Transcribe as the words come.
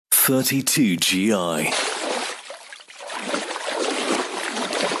32GI.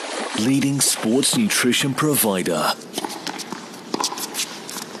 Leading sports nutrition provider.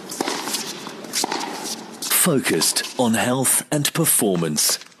 Focused on health and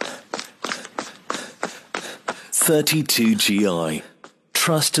performance. 32GI.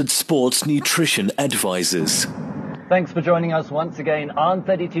 Trusted sports nutrition advisors. Thanks for joining us once again on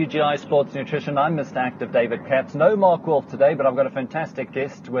 32GI Sports Nutrition. I'm Mr. Active David Katz. No Mark Wolf today, but I've got a fantastic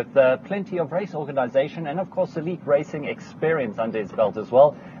guest with plenty of race organisation and, of course, elite racing experience under his belt as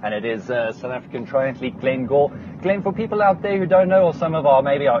well. And it is South African triathlete Glenn Gore. Glenn, for people out there who don't know, or some of our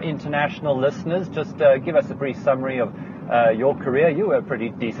international listeners, just give us a brief summary of your career. You were a pretty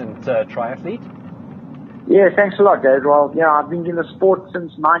decent triathlete. Yeah, thanks a lot, Dave. Well, I've been in the sport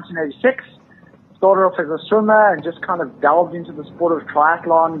since 1986. Started off as a swimmer and just kind of delved into the sport of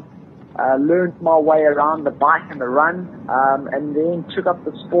triathlon, learned my way around the bike and the run, and then took up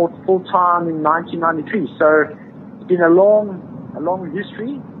the sport full time in 1993. So it's been a long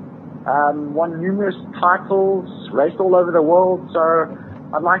history. Won numerous titles, raced all over the world. So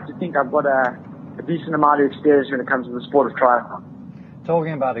I'd like to think I've got a decent amount of experience when it comes to the sport of triathlon.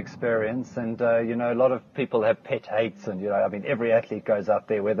 Talking about experience, and a lot of people have pet hates, and every athlete goes out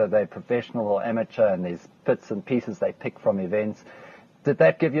there, whether they're professional or amateur, and there's bits and pieces they pick from events. Did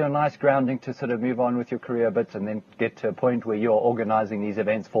that give you a nice grounding to sort of move on with your career a bit and then get to a point where you're organising these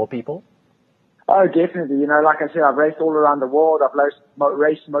events for people? Oh, definitely. Like I said, I've raced all around the world. I've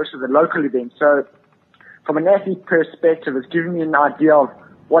raced most of the local events. So from an athlete perspective, it's given me an idea of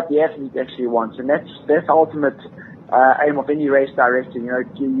what the athlete actually wants, and that's the ultimate aim of any race director.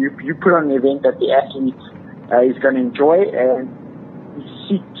 You put on an event that the athlete is going to enjoy, and you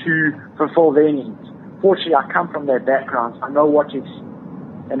seek to fulfill their needs. Fortunately, I come from that background, so I know what it's,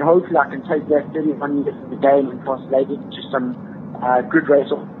 and hopefully I can take that 31 years of the game and translate it into some good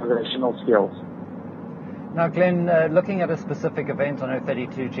race organizational skills. Now, Glenn, looking at a specific event, I know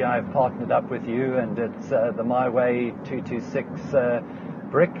 32GI have partnered up with you, and it's the My Way 226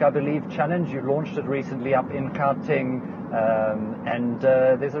 Brick, I believe, challenge. You launched it recently up in Gauteng, and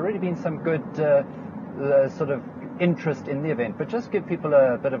there's already been some good sort of interest in the event. But just give people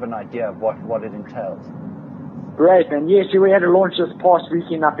a bit of an idea of what it entails. Great, and yes, we had a launch this past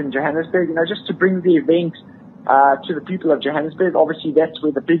weekend up in Johannesburg, just to bring the event to the people of Johannesburg. Obviously, that's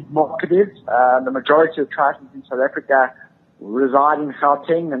where the big market is. The majority of triathletes in South Africa reside in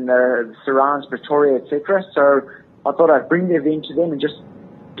Gauteng and the surrounds, Pretoria, etc. So I thought I'd bring the event to them and just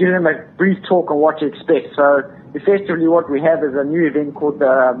give them a brief talk on what to expect. So effectively what we have is a new event called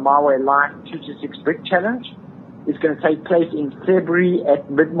the My Way Life 226 Brick Challenge. It's going to take place in February at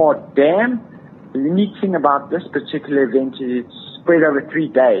Midmar Dam. The unique thing about this particular event is it's spread over 3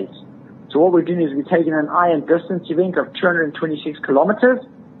 days. So what we're doing is we're taking an iron distance event of 226 kilometers,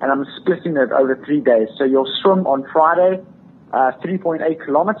 and I'm splitting it over 3 days. So you'll swim on Friday, 3.8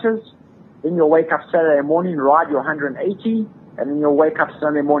 kilometers. Then you'll wake up Saturday morning, ride your 180, and then you'll wake up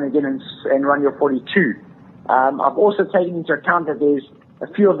Sunday morning again and run your 42. I've also taken into account that there's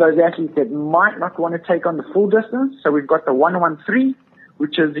a few of those athletes that might not want to take on the full distance. So we've got the 113,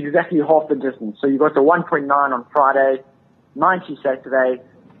 which is exactly half the distance. So you've got the 1.9 on Friday, 90 Saturday,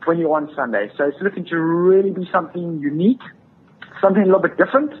 21 Sunday. So it's looking to really be something unique, something a little bit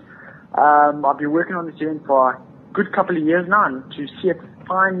different. I've been working on this event for a good couple of years now, and to see it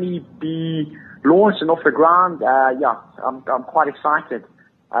finally be launched and off the ground, I'm quite excited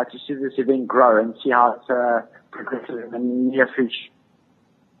to see this event grow and see how it's progresses in the near future.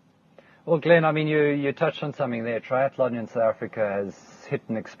 Well, Glenn, you touched on something there. Triathlon in South Africa has hit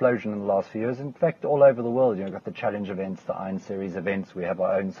an explosion in the last few years. In fact, all over the world, you've got the challenge events, the Iron Series events. We have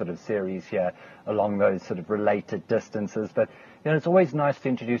our own sort of series here along those sort of related distances. But, it's always nice to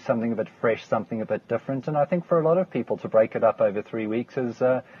introduce something a bit fresh, something a bit different. And I think for a lot of people to break it up over 3 weeks is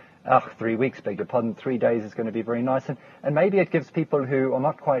 3 weeks, beg your pardon, 3 days is going to be very nice. And maybe it gives people who are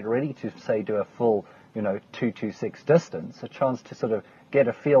not quite ready to, say, do a full, 226 distance, a chance to sort of get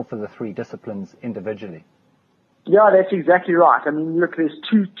a feel for the three disciplines individually. Yeah, that's exactly right. Look, there's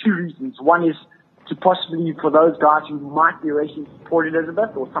two reasons. One is to possibly, for those guys who might be racing Port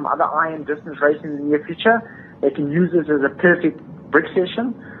Elizabeth or some other iron distance racing in the near future, they can use this as a perfect brick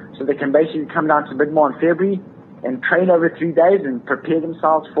session. So they can basically come down to Midmar in February and train over 3 days and prepare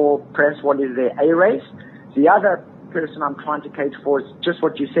themselves for perhaps what is their A race. The other person I'm trying to cater for is just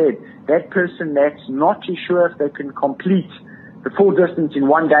what you said, that person that's not too sure if they can complete the full distance in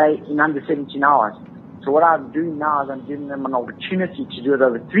 1 day in under 17 hours. So what I'm doing now is I'm giving them an opportunity to do it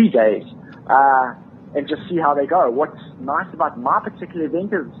over 3 days and just see how they go. What's nice about my particular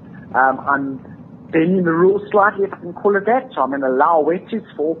event is I'm bending the rules slightly, if I can call it that. So I'm going to allow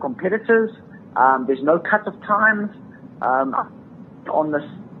wetsuits for all competitors. There's no cut-off times. On this,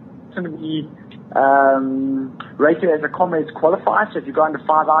 it's going to be rated as a Comrades qualifier. So if you go under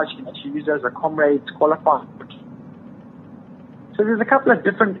 5 hours, you can actually use it as a Comrades qualifier. So there's a couple of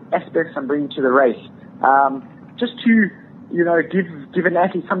different aspects I'm bringing to the race. Just to, give an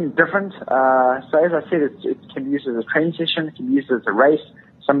athlete something different. So as I said, it can be used as a training session. It can be used as a race.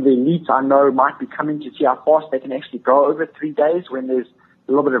 Some of the elites I know might be coming to see how fast they can actually go over 3 days when there's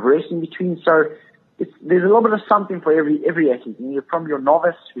a little bit of rest in between. So there's a little bit of something for every athlete. From your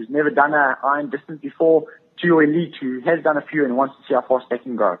novice who's never done an iron distance before to your elite who has done a few and wants to see how fast they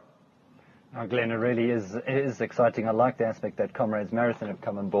can go. Oh, Glenn, it really is exciting. I like the aspect that Comrades Marathon have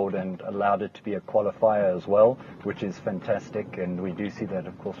come on board and allowed it to be a qualifier as well, which is fantastic. And we do see that,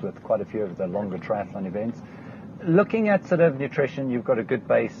 of course, with quite a few of the longer triathlon events. Looking at sort of nutrition, you've got a good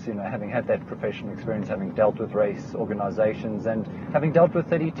base, having had that professional experience, having dealt with race organizations and having dealt with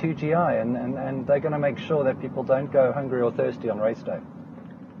 32 GI, and they're going to make sure that people don't go hungry or thirsty on race day.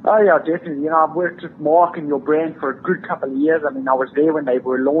 Oh, yeah, definitely. I've worked with Mark and your brand for a good couple of years. I mean, I was there when they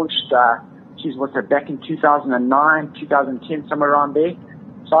were launched, back in 2009, 2010, somewhere around there.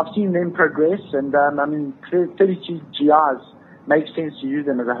 So I've seen them progress, and 32 GIs make sense to use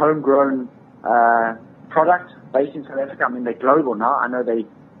them as a homegrown product based in South Africa. I mean, they're global now. I know they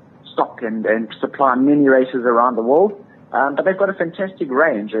stock and supply many races around the world. But they've got a fantastic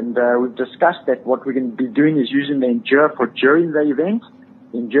range, and we've discussed that what we're going to be doing is using the Endure for during the event,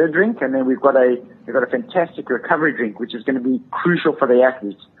 Endure drink, and then we've got a fantastic recovery drink, which is going to be crucial for the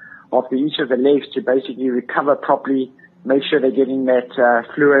athletes after each of the legs to basically recover properly, make sure they're getting that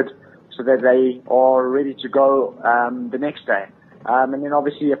fluid so that they are ready to go the next day. And then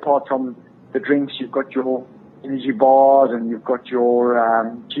obviously apart from the drinks, you've got your energy bars and you've got your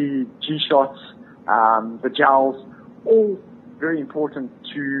G-shots, the gels, all very important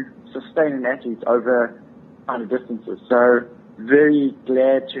to sustain an athlete over kind of distances. So very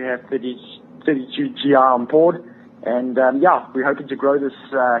glad to have 32 GI on board. And we're hoping to grow this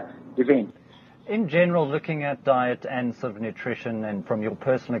event. In general, looking at diet and sort of nutrition, and from your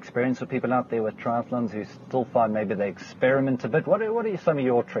personal experience with people out there with triathlons who still find maybe they experiment a bit, what are some of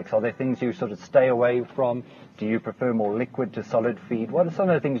your tricks? Are there things you sort of stay away from? Do you prefer more liquid to solid feed? What are some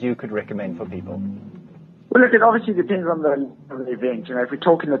of the things you could recommend for people? Well, look, it obviously depends on the event. If we're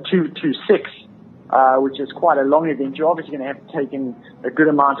talking the 226, which is quite a long event, you're obviously going to have to take in a good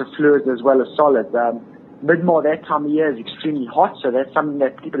amount of fluids as well as solids. Midmore that time of year is extremely hot, so that's something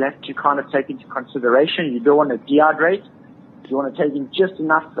that people have to kind of take into consideration. You don't want to dehydrate. You want to take in just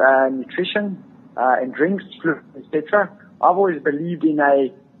enough nutrition and drinks, fluids, etc. I've always believed in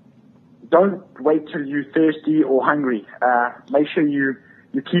don't wait till you're thirsty or hungry. Make sure you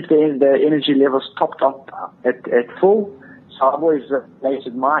keep the energy levels topped up at full. So I've always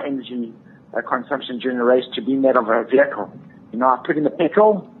related my energy consumption during the race to being that of a vehicle. I put in the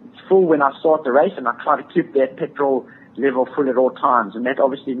petrol. It's full when I start the race, and I try to keep that petrol level full at all times. And that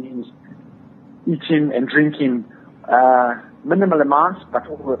obviously means eating and drinking minimal amounts, but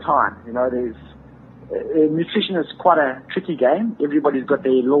all the time. Nutrition is quite a tricky game. Everybody's got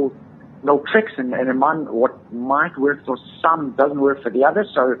their little tricks, and what might work for some doesn't work for the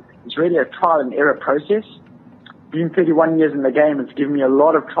others. So it's really a trial and error process. Being 31 years in the game, it's given me a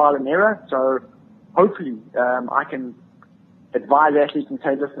lot of trial and error. So hopefully I can advise athletes and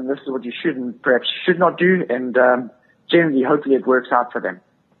say, listen, this is what you should and perhaps should not do, and generally, hopefully, it works out for them.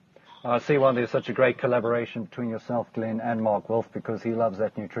 I see why there's such a great collaboration between yourself, Glenn, and Mark Wolf, because he loves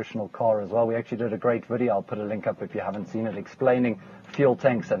that nutritional car as well. We actually did a great video. I'll put a link up if you haven't seen it, explaining fuel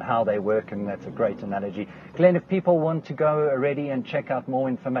tanks and how they work, and that's a great analogy. Glenn, if people want to go already and check out more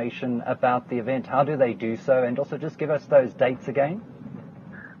information about the event, how do they do so? And also just give us those dates again.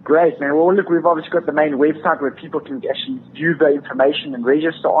 Great, man. Well, look, we've obviously got the main website where people can actually view the information and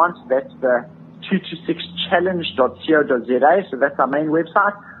register on. So that's the 226challenge.co.za. So that's our main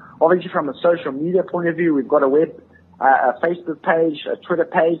website. Obviously, from a social media point of view, we've got a Facebook page, a Twitter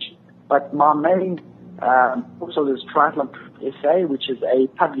page. But my main also is Triathlon SA, which is a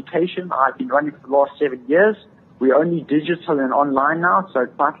publication I've been running for the last 7 years. We're only digital and online now. So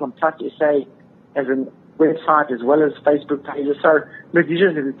Triathlon Plus SA has a website as well as Facebook pages. So look, you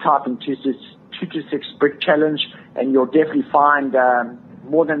just have to type in 226 Brick Challenge and you'll definitely find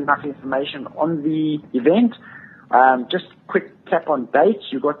more than enough information on the event. Just quick tap on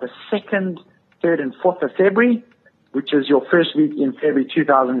dates. You've got the 2nd, 3rd and 4th of February, which is your first week in February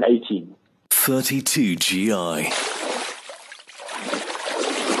 2018. 32 GI.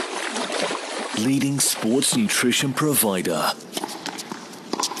 Leading sports nutrition provider.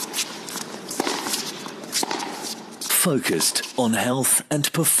 focused on health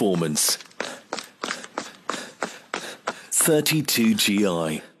and performance.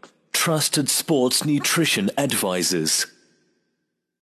 32GI, trusted sports nutrition advisors.